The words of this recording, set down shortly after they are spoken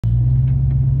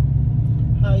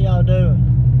How y'all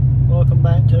doing? Welcome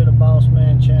back to the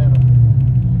Bossman channel.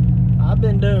 I've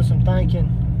been doing some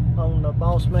thinking on the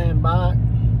Bossman bike.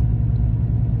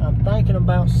 I'm thinking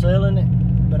about selling it,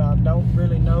 but I don't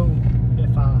really know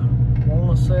if I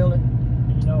want to sell it.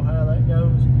 You know how that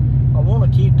goes. I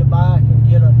want to keep the bike and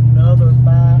get another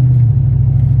bike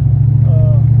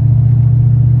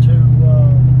to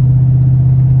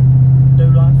do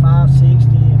like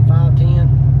 560 and 510,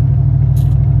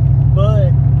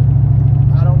 but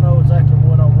I don't know exactly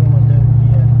what I want to do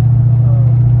yet.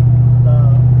 The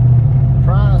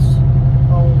price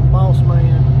on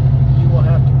Bossman, you will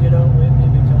have to get up with me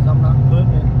because I'm not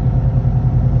putting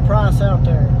the price out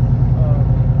there.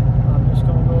 I'm just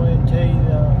gonna go ahead and tell you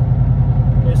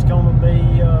it's gonna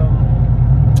be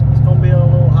a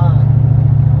little high.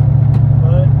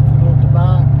 But if you want to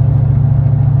buy it,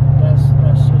 that's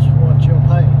just what you'll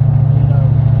pay. You know,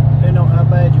 depending on how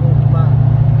bad you want to buy it.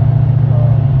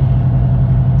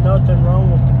 Nothing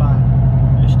wrong with the bike.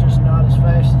 It's just not as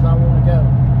fast as I want to go.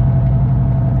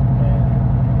 And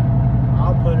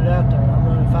I'll put it out there. I'm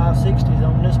running 560s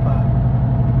on this bike.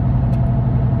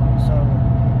 So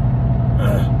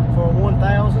for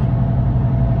 1,000,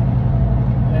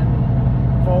 and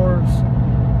as far as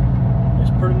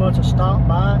it's pretty much a stock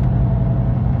bike.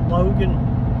 Logan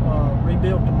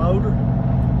rebuilt the motor,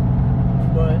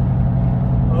 but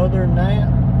other than that,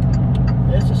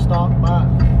 it's a stock bike.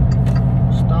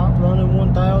 Stock running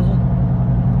 1,000,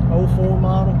 04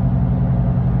 model.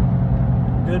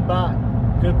 Good bike,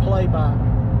 good play bike.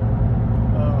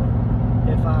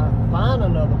 If I find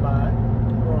another bike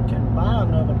or can buy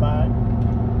another bike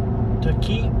to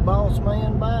keep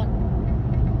Bossman bike,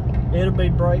 it'll be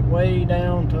break way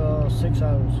down to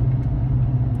 6.0s.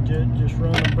 Just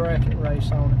run a bracket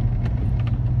race on it.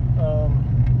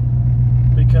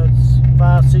 Because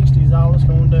 560 is all it's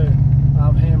going to do.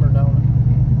 I've hammered on it.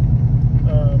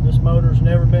 This motor's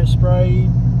never been sprayed.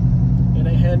 It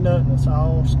ain't had nothing. It's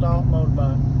all stock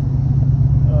motorbike.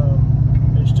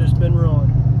 It's just been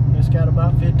run. It's got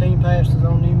about 15 passes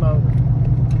on the motor.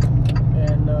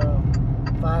 And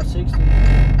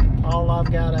 560, all I've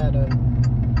got out of it.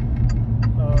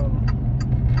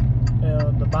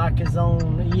 The bike is on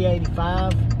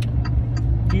E85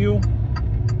 fuel,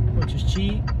 which is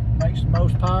cheap, makes the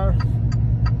most power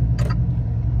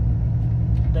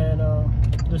that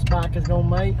this bike is gonna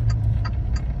make.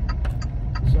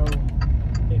 So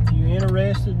if you're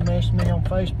interested, message me on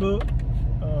Facebook.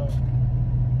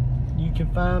 You can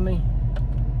find me.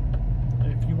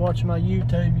 If you watch my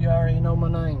YouTube, you already know my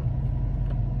name.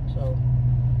 So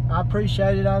I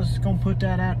appreciate it. I was just gonna put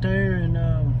that out there and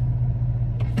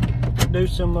do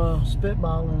some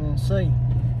spitballing and see.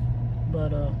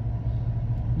 But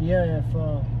yeah, if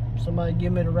somebody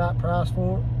give me the right price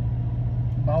for it,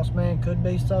 Bossman could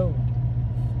be sold.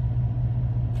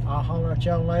 I'll holler at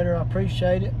y'all later. I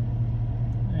appreciate it,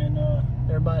 and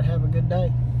everybody have a good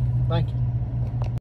day. Thank you.